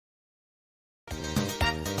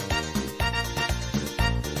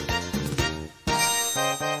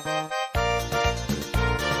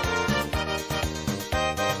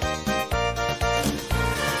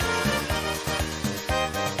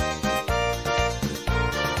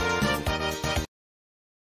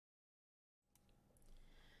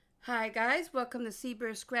Hi guys, welcome to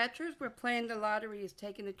Seabear Scratchers. We're playing the lottery, is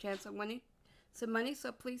taking a chance on winning some money.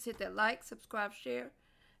 So please hit that like, subscribe, share,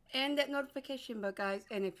 and that notification bell, guys.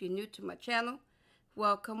 And if you're new to my channel,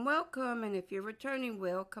 welcome, welcome. And if you're returning,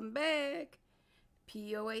 welcome back.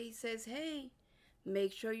 POA says, hey,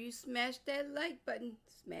 make sure you smash that like button.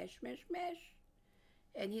 Smash, smash, smash.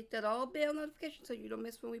 And hit that all bell notification so you don't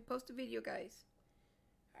miss when we post a video, guys.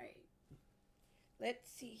 Alright. Let's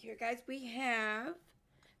see here, guys. We have,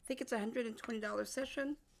 I think it's a $120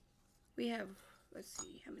 session. We have, let's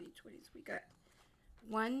see how many 20s we got.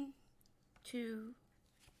 1, 2,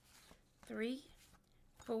 3,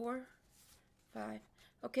 4, 5.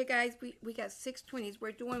 Okay, guys, we got 6 20s.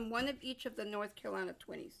 We're doing one of each of the North Carolina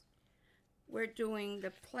 20s. We're doing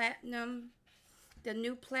the platinum, the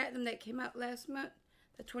new platinum that came out last month,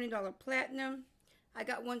 the $20 platinum. I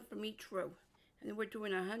got one from each row. And then we're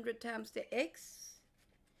doing 100 times the X.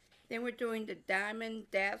 Then we're doing the Diamond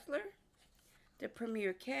Dazzler, the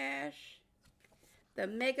Premier Cash, the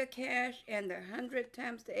Mega Cash, and the 100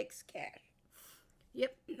 times the X Cash.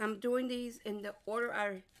 Yep, I'm doing these in the order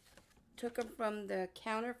I took them from the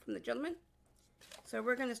counter from the gentleman. So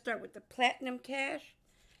we're going to start with the Platinum Cash,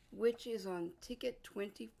 which is on ticket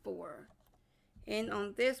 24. And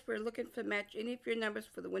on this, we're looking to match any of your numbers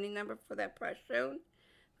for the winning number for that price shown.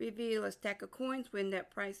 Reveal a stack of coins, win that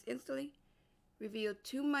price instantly. Reveal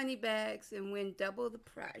 2 money bags and win double the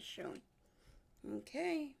prize shown.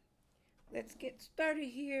 Okay, let's get started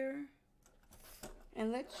here.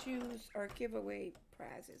 And let's use our giveaway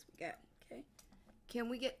prizes we got. Okay, can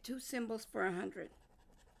we get 2 symbols for 100?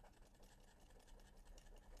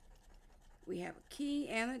 We have a key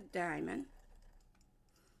and a diamond.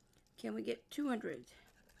 Can we get 200?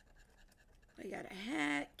 We got a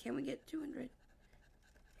hat. Can we get 200?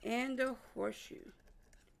 And a horseshoe.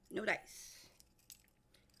 No dice.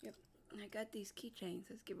 Yep, I got these keychains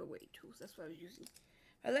as giveaway tools. That's what I was using.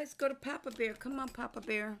 All right, let's go to Papa Bear. Come on, Papa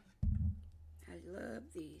Bear. I love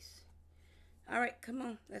these. All right, come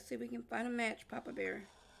on. Let's see if we can find a match, Papa Bear.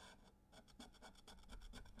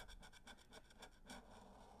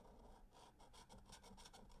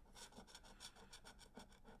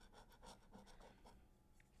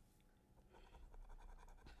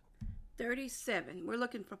 $37. We're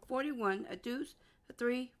looking for 41, a deuce, a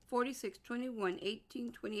 3, 46, 21,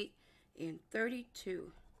 18, 28, and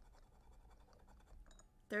 32.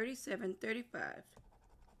 37, 35.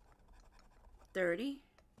 30.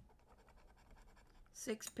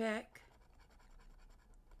 6-pack.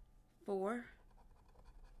 4.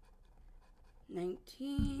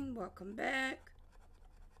 19. Welcome back.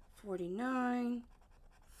 49.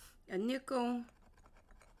 A nickel.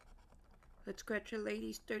 Let's scratch your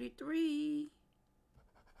ladies. 33.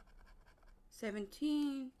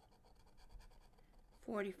 17.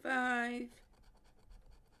 45.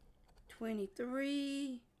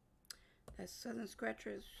 23. That's Southern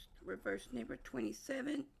Scratchers reverse neighbor.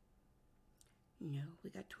 27. No, we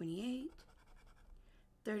got 28.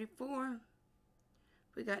 34.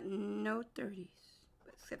 We got no 30s,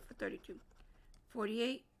 except for 32.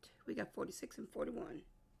 48. We got 46 and 41.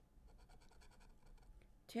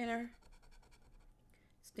 Tenor.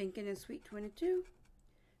 Stinking and Sweet 22.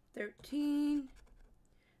 13.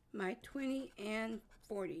 My 20 and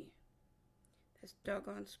 40. That's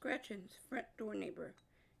Doggone Scratching's front door neighbor.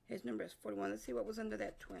 His number is 41. Let's see what was under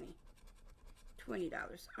that 20. $20.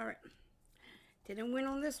 All right. Didn't win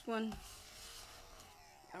on this one.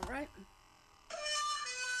 All right.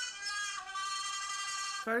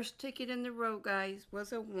 First ticket in the row, guys,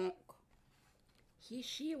 was a wonk.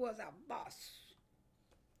 She was a boss.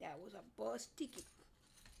 That was a boss ticket.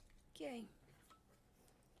 Okay.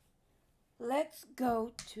 Let's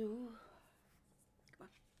go to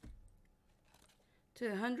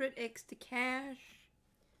 100x to cash.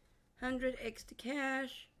 100x to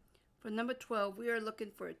cash. For number 12, we are looking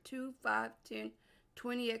for a 2, 5, 10,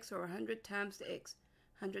 20x, or 100 times the x.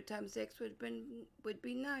 100 times the x would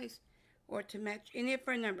be nice, or to match any of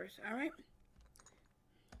our numbers. All right.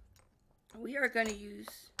 We are going to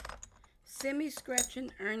use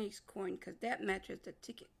semi-scratching Ernie's coin because that matches the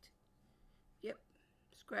ticket. Yep,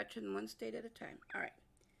 scratching one state at a time. All right,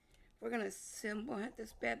 we're going to symbol hunt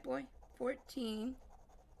this bad boy. 14,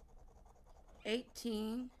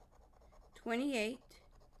 18, 28,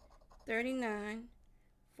 39,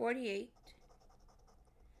 48,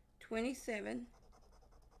 27,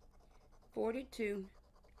 42,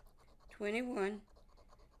 21,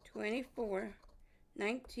 24,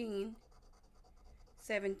 19,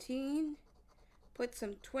 17, put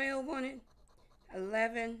some 12 on it,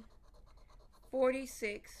 11,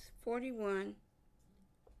 46, 41,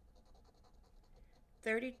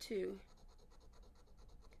 32,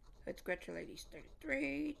 But Scratcher Lady's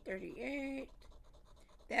 33, 38.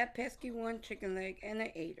 That pesky one, chicken leg, and an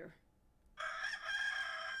 8er.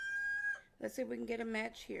 Let's see if we can get a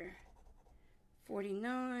match here.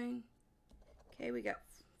 49. Okay, we got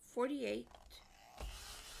 48.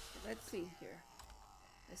 Let's see here.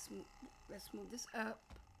 Let's move this up.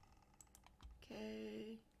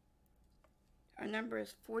 Okay. Our number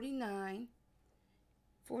is 49.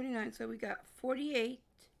 49, so we got 48,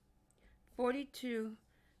 42,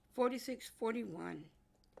 46, 41.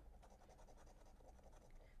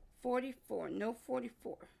 44, no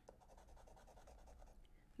 44.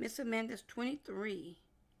 Miss Amanda's 23.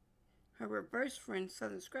 Her reverse friend,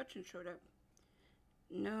 Southern Scratching, showed up.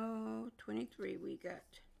 No, 23 we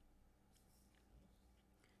got.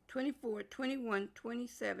 24, 21,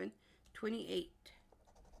 27, 28.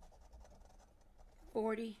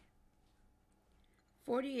 40,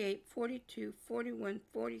 48, 42, 41,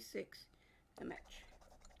 46. A match.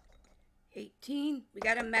 18. We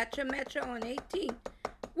got a matcha on 18.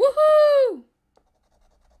 Woohoo!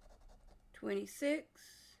 26.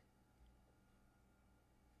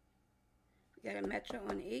 We got a matcha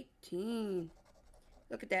on 18.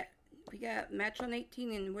 Look at that. We got match on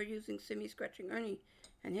 18 and we're using Simi Scratching Ernie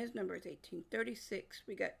and his number is 18. 36.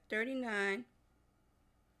 We got 39.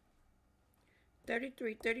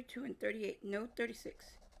 33, 32, and 38. No 36.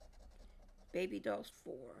 Baby dolls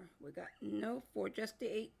 4. We got no 4. Just the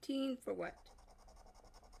 18 for what?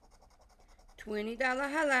 $20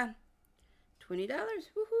 holla. $20.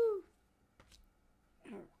 Woohoo.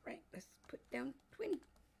 All right. Let's put down 20.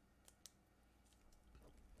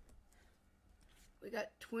 We got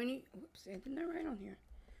 20. Whoops. I didn't write on here.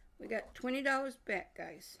 We got $20 back,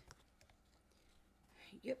 guys.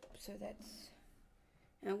 Yep. So that's...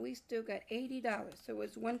 And we still got $80, so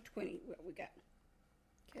it's $120 what we got.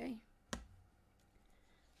 Okay.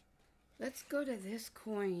 Let's go to this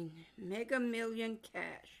coin. Mega Million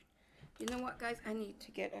Cash. You know what, guys? I need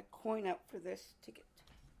to get a coin out for this ticket.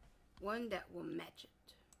 One that will match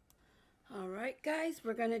it. Alright, guys.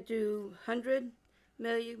 We're going to do 100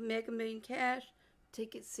 million Mega Million Cash.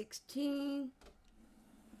 Ticket 16.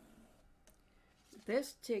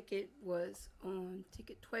 This ticket was on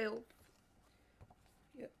ticket 12.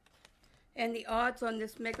 And the odds on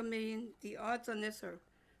this Mega Million, the odds on this are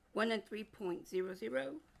 1 in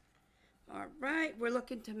 3.00. All right, we're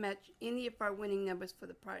looking to match any of our winning numbers for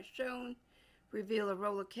the prize shown. Reveal a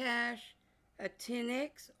roll of cash, a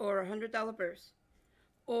 10x, or a $100 burst.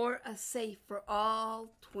 Or a safe for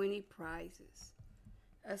all 20 prizes.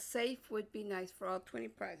 A safe would be nice for all 20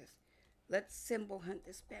 prizes. Let's symbol hunt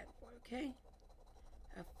this bad boy, okay?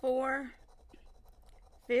 A 4,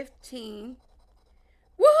 15,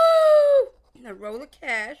 woohoo! A roll of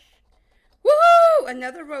cash. Woohoo!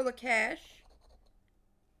 Another roll of cash.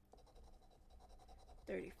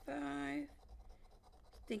 35.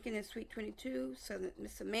 Thinking is Sweet 22. So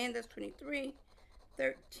Miss Amanda's 23.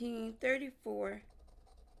 13. 34.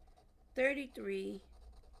 33.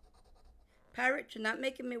 Pirate, you're not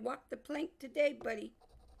making me walk the plank today, buddy.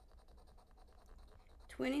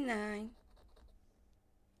 29.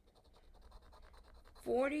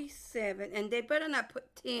 47. And they better not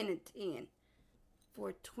put 10 and 10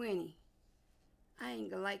 for 20. I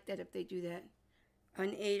ain't gonna like that if they do that.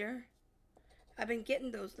 An 8er. I've been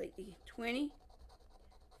getting those lately. 20.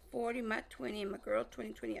 40, my 20, and my girl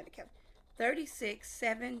 20, 20 out of count. 36,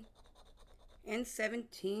 7, and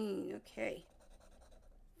 17. Okay.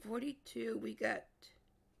 42, we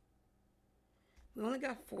only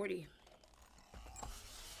got 40.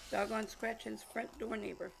 Doggone Scratching's front door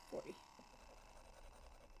neighbor, 40.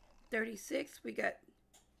 36, we got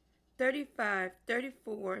 35,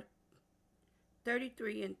 34,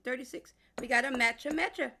 33, and 36. We got a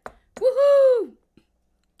matcha. Woohoo!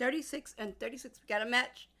 36 and 36, we got a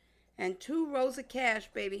match. And 2 rolls of cash,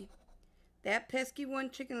 baby. That pesky one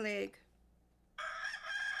chicken leg.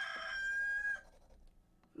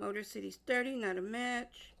 Motor City's 30, not a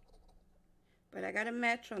match. But I got a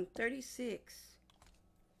match on 36.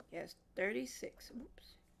 Yes, 36.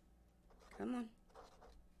 Oops. Come on.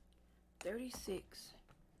 36.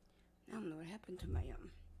 I don't know what happened to my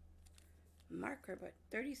marker, but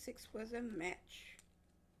 36 was a match.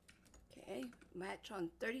 Okay, match on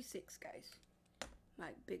 36, guys. My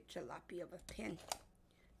big jalopy of a pen.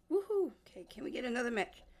 Woohoo! Okay, can we get another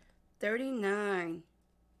match? 39.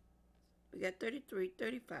 We got 33,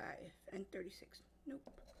 35, and 36. Nope.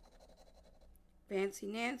 Fancy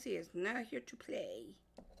Nancy is not here to play.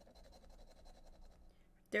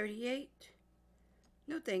 38.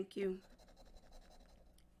 No, thank you.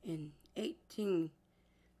 And 18.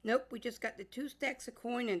 Nope, we just got the 2 stacks of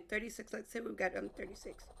coin and 36. Let's say we got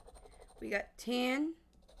 36. We got 10,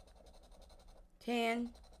 10,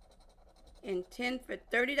 and 10 for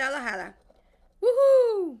 $30 holla.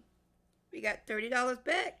 Woohoo! We got $30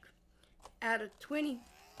 back out of 20.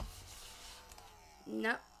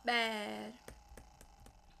 Not bad.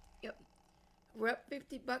 Yep. We're up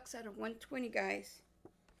 50 bucks out of 120, guys.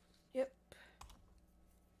 Yep.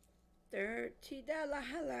 $30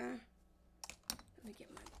 holla. Let me get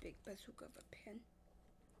my big bazooka of a pen.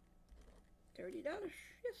 $30,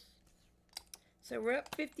 yes. So we're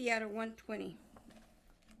up 50 out of 120.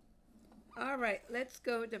 All right, let's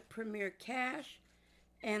go to Premier Cash.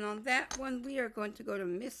 And on that one, we are going to go to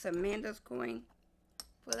Miss Amanda's coin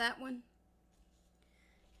for that one.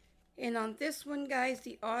 And on this one, guys,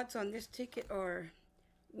 the odds on this ticket are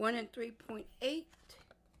 1 in 3.8.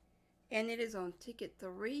 And it is on ticket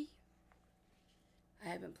 3. I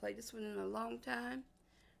haven't played this one in a long time.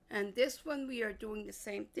 And this one, we are doing the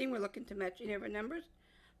same thing. We're looking to match any of our numbers.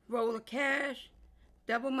 Roll of cash,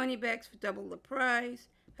 double money bags for double the prize,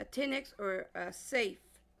 a 10x or a safe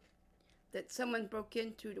that someone broke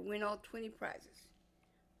into to win all 20 prizes.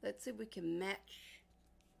 Let's see if we can match.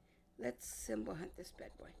 Let's symbol hunt this bad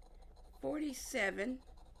boy. 47,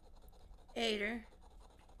 8er,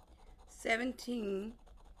 17,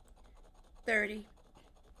 30,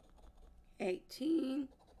 18,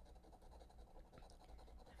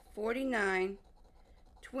 49,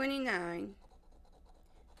 29,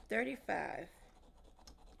 35,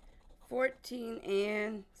 14,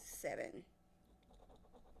 and 7.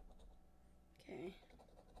 Okay.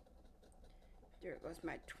 There goes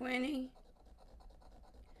my 20,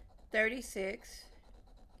 36,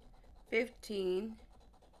 15,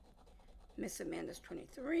 Miss Amanda's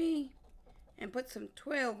 23, and put some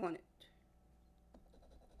 12 on it.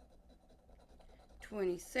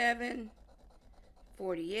 27,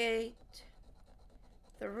 48,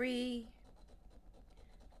 3,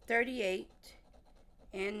 38,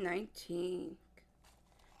 and 19.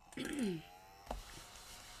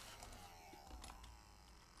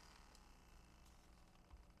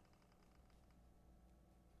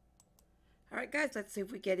 All right, guys, let's see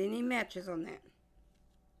if we get any matches on that.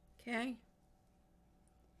 Okay.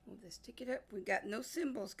 Move this ticket up. We got no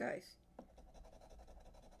symbols, guys.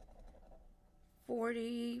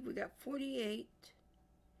 40, we got 48,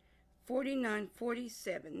 49,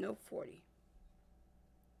 47, no 40.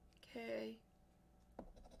 Okay.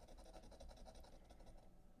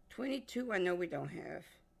 22, I know we don't have.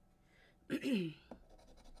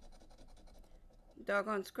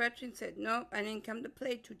 Doggone Scratching said, nope, I didn't come to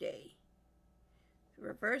play today. The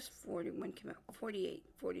reverse 41 came out, 48,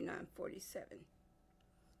 49, 47.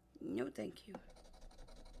 No, thank you.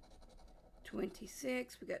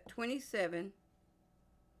 26, we got 27,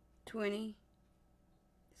 20,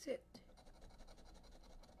 that's it.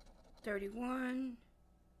 31,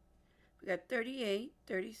 we got 38,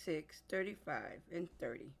 36, 35, and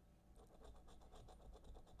 30.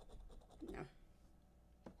 No.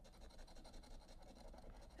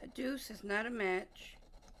 A deuce is not a match.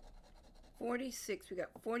 46, we got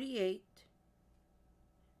 48,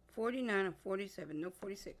 49, and 47, no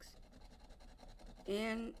 46.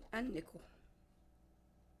 And a nickel.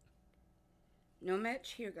 No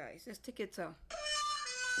match here, guys. This ticket's off.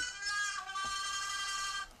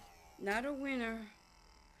 Not a winner.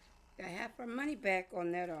 Got half our money back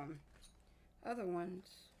on that other ones.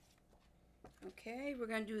 Okay, we're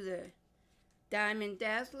gonna do the Diamond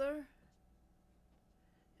Dazzler.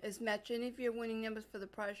 Is match any of your winning numbers for the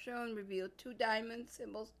prize shown. Reveal 2 diamond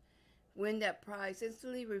symbols. Win that prize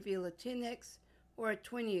instantly. Reveal a 10x or a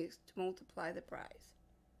 20x to multiply the prize.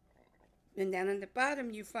 And down on the bottom,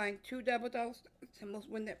 you find 2 double dollar symbols.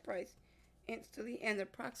 Win that prize instantly. And the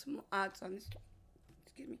approximate odds on this,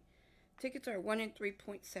 tickets are 1 in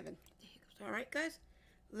 3.7. All right, guys.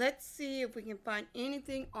 Let's see if we can find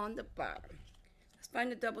anything on the bottom. Let's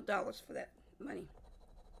find the double dollars for that money.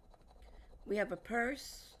 We have a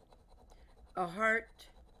purse, a heart,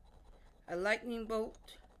 a lightning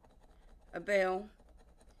bolt, a bell,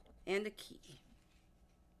 and a key.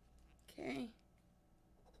 Okay.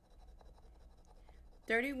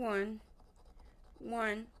 31,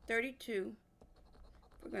 1, 32.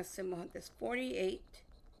 We're going to symbol hunt this. 48.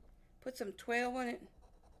 Put some 12 on it.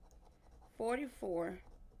 44,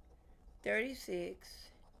 36,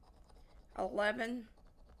 11,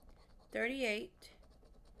 38,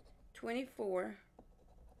 24,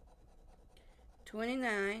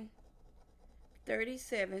 29,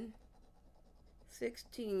 37,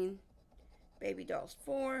 16, baby dolls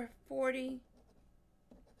 4, 40,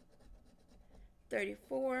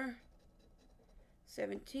 34,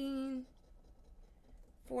 17,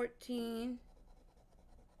 14,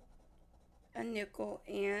 a nickel,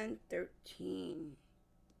 and 13.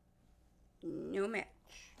 No match.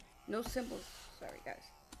 No symbols. Sorry, guys.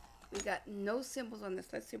 We got no symbols on this.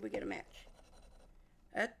 Let's see if we get a match.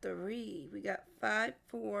 At 3, we got 5,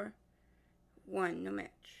 4, 1. No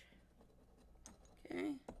match.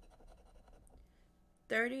 Okay.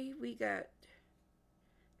 30, we got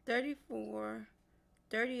 34,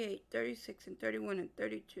 38, 36, and 31, and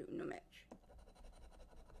 32. No match.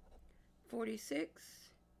 46.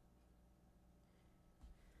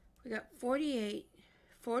 We got 48,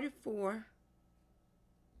 44.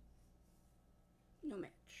 No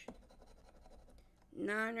match.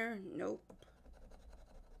 Niner, nope.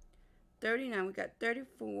 39, we got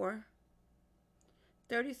 34,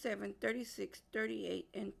 37, 36, 38,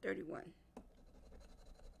 and 31.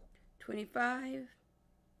 25,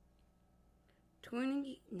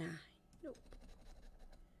 29, nope.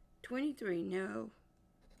 23, no.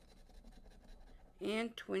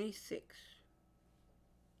 And 26.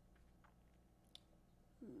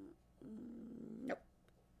 Nope.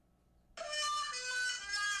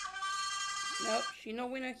 Nope, she no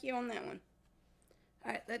winner here on that one.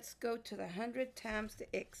 Alright, let's go to the 100 times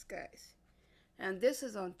the X, guys. And this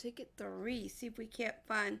is on ticket 3. See if we can't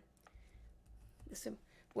find this.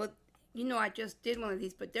 Well, you know I just did one of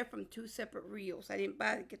these, but they're from 2 separate reels. I didn't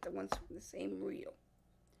buy to get the ones from the same reel.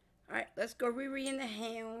 Alright, let's go Riri in the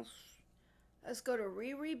house. Let's go to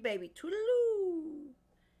Riri, baby. Toodaloo.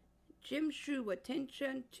 Jim Shoe,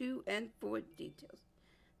 attention to and for details.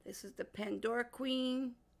 This is the Pandora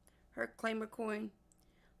Queen, her claimer coin.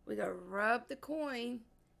 We're going to rub the coin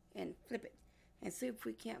and flip it and see if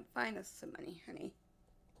we can't find us some money, honey.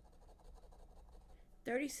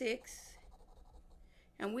 36.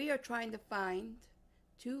 And we are trying to find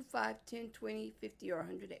 2, 5, 10, 20, 50, or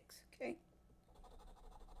 100X, okay?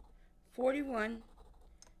 41,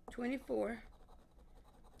 24,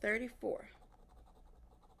 34.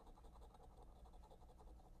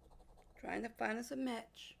 Trying to find us a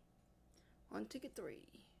match on ticket 3.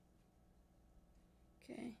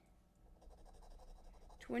 Okay.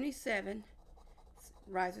 27.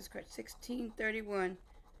 Rises scratch. 16, 31,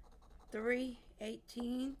 3,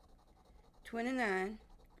 18, 29,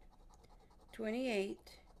 28,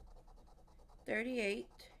 38,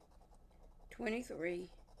 23,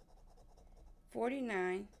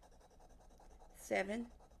 49, 7,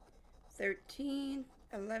 13,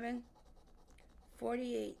 11,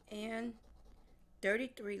 48, and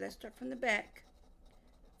 33. Let's start from the back.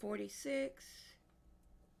 46.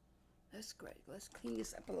 That's great. Let's clean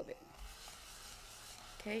this up a little bit.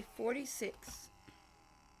 Okay, 46.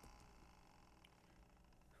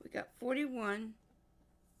 We got 41,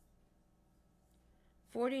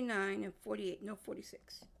 49, and 48. No,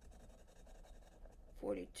 46.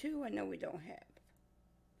 42, I know we don't have.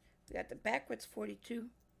 We got the backwards 42.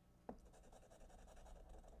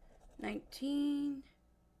 19.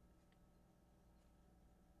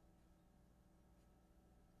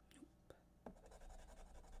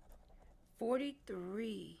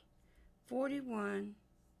 43, 41,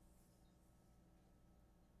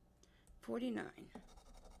 49,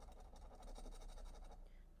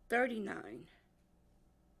 39.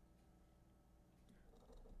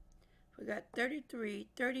 We got 33,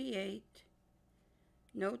 38,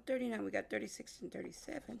 no 39, we got 36 and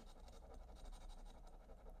 37.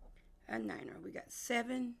 A niner, we got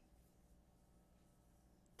 7,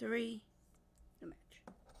 3, no match.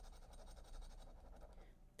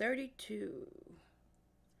 32,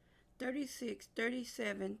 36,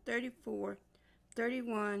 37, 34,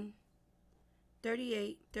 31,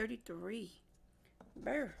 38, 33.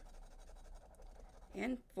 Burr.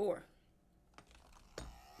 And 4.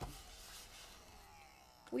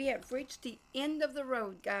 We have reached the end of the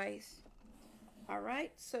road, guys.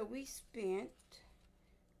 Alright, so we spent,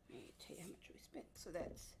 let me tell you how much we spent. So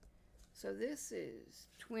this is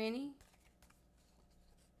 20,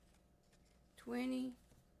 20,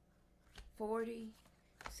 40,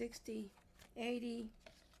 60, 80,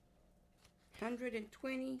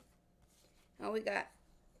 120, and we got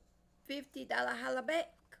 $50 holla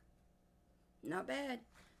back. Not bad.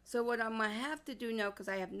 So what I'm going to have to do now, because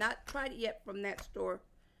I have not tried it yet from that store,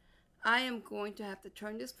 I am going to have to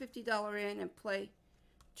turn this $50 in and play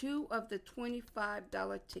 2 of the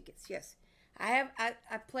 $25 tickets. Yes,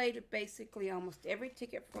 I played basically almost every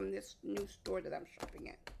ticket from this new store that I'm shopping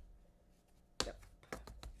at. Yep.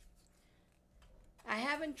 I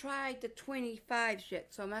haven't tried the 25s yet,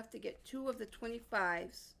 so I'm going to have to get 2 of the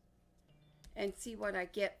 25s and see what I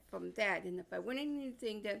get from that. And if I win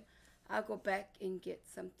anything, then I'll go back and get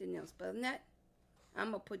something else. But other than that,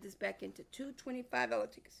 I'm going to put this back into 2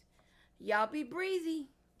 $25 tickets. Y'all be breezy.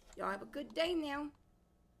 Y'all have a good day now.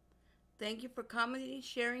 Thank you for commenting,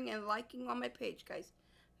 sharing, and liking on my page, guys.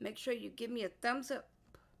 Make sure you give me a thumbs up.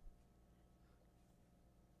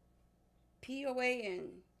 POA and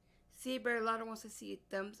Seabird Lotto wants to see a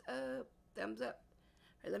thumbs up. Thumbs up.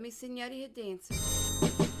 All right, let me send you out of here dancing.